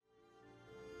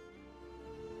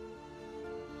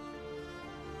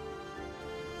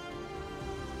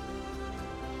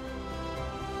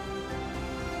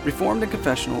Reformed and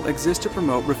Confessional exists to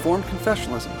promote Reformed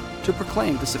confessionalism, to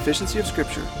proclaim the sufficiency of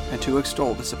Scripture, and to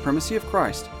extol the supremacy of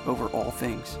Christ over all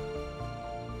things.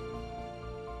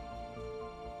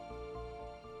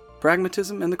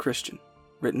 Pragmatism and the Christian,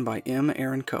 written by M.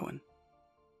 Aaron Cohen.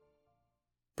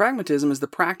 Pragmatism is the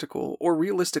practical or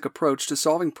realistic approach to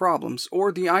solving problems,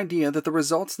 or the idea that the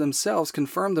results themselves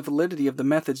confirm the validity of the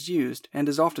methods used, and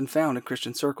is often found in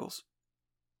Christian circles.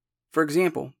 For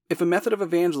example, if a method of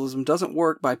evangelism doesn't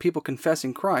work by people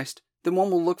confessing Christ, then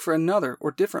one will look for another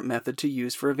or different method to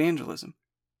use for evangelism.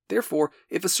 Therefore,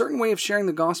 if a certain way of sharing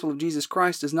the gospel of Jesus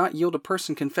Christ does not yield a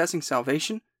person confessing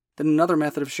salvation, then another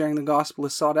method of sharing the gospel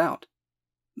is sought out.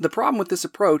 The problem with this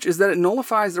approach is that it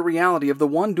nullifies the reality of the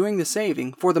one doing the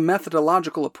saving for the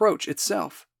methodological approach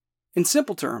itself. In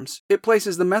simple terms, it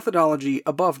places the methodology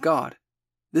above God.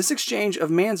 This exchange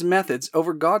of man's methods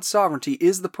over God's sovereignty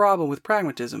is the problem with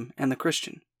pragmatism and the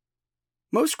Christian.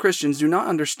 Most Christians do not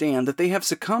understand that they have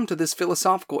succumbed to this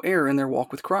philosophical error in their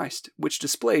walk with Christ, which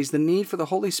displays the need for the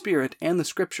Holy Spirit and the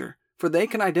Scripture, for they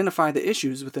can identify the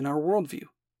issues within our worldview.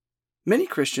 Many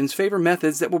Christians favor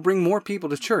methods that will bring more people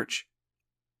to church.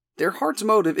 Their heart's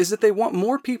motive is that they want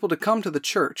more people to come to the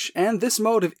church, and this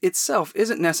motive itself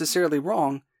isn't necessarily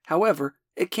wrong. However,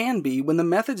 it can be when the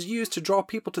methods used to draw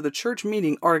people to the church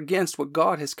meeting are against what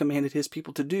God has commanded His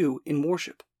people to do in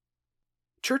worship.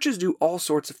 Churches do all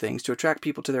sorts of things to attract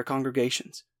people to their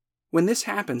congregations. When this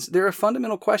happens, there are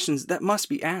fundamental questions that must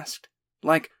be asked,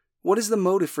 like, what is the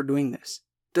motive for doing this?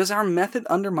 Does our method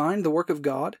undermine the work of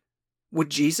God? Would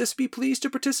Jesus be pleased to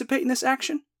participate in this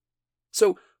action?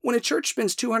 So, when a church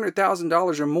spends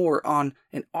 $200,000 or more on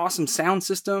an awesome sound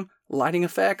system, lighting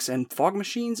effects, and fog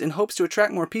machines in hopes to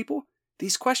attract more people,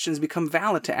 these questions become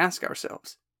valid to ask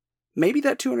ourselves. Maybe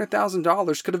that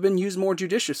 $200,000 could have been used more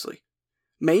judiciously.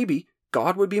 Maybe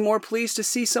God would be more pleased to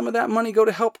see some of that money go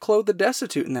to help clothe the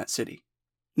destitute in that city.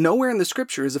 Nowhere in the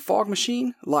Scripture is a fog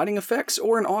machine, lighting effects,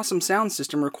 or an awesome sound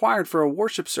system required for a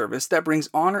worship service that brings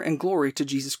honor and glory to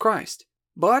Jesus Christ.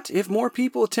 But if more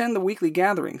people attend the weekly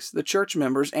gatherings, the church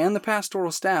members and the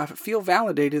pastoral staff feel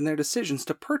validated in their decisions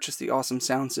to purchase the awesome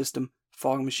sound system,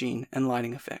 fog machine, and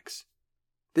lighting effects.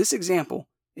 This example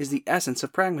is the essence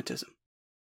of pragmatism.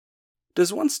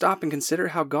 Does one stop and consider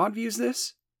how God views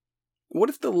this? What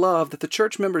if the love that the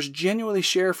church members genuinely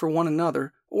share for one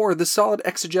another, or the solid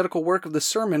exegetical work of the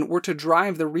sermon, were to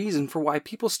drive the reason for why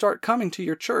people start coming to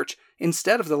your church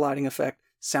instead of the lighting effect,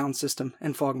 sound system,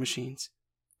 and fog machines?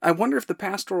 I wonder if the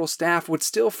pastoral staff would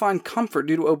still find comfort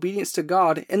due to obedience to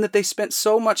God in that they spent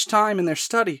so much time in their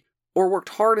study, or worked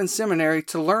hard in seminary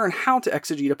to learn how to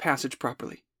exegete a passage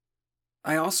properly.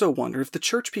 I also wonder if the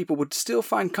church people would still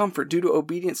find comfort due to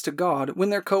obedience to God when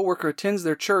their coworker attends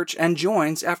their church and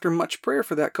joins after much prayer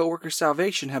for that coworker's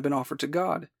salvation have been offered to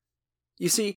God. You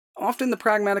see, often the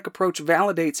pragmatic approach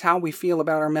validates how we feel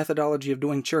about our methodology of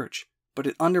doing church, but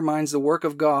it undermines the work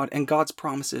of God and God's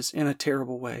promises in a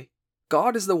terrible way.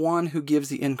 God is the one who gives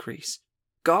the increase.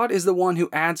 God is the one who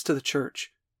adds to the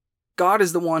church. God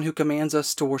is the one who commands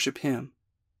us to worship Him.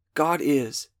 God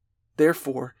is.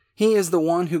 Therefore, He is the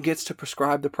one who gets to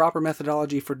prescribe the proper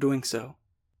methodology for doing so.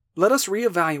 Let us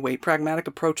reevaluate pragmatic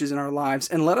approaches in our lives,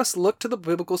 and let us look to the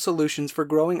biblical solutions for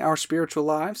growing our spiritual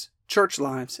lives, church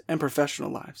lives, and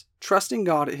professional lives, trusting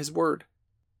God at His Word.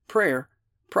 Prayer,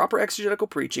 proper exegetical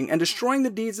preaching, and destroying the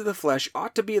deeds of the flesh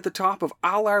ought to be at the top of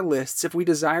all our lists if we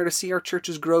desire to see our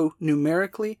churches grow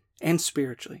numerically and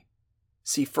spiritually.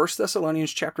 See 1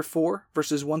 Thessalonians chapter 4,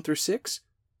 verses 1 through 6,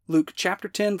 Luke chapter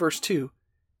 10, verse 2,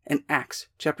 and Acts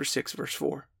chapter 6, verse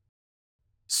 4.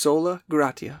 Sola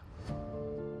Gratia.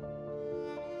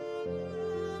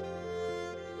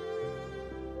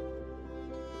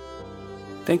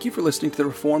 Thank you for listening to the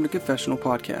Reformed and Confessional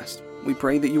podcast. We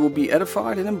pray that you will be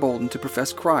edified and emboldened to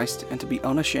profess Christ and to be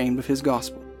unashamed of His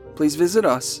gospel. Please visit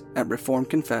us at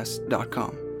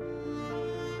reformedconfess.com.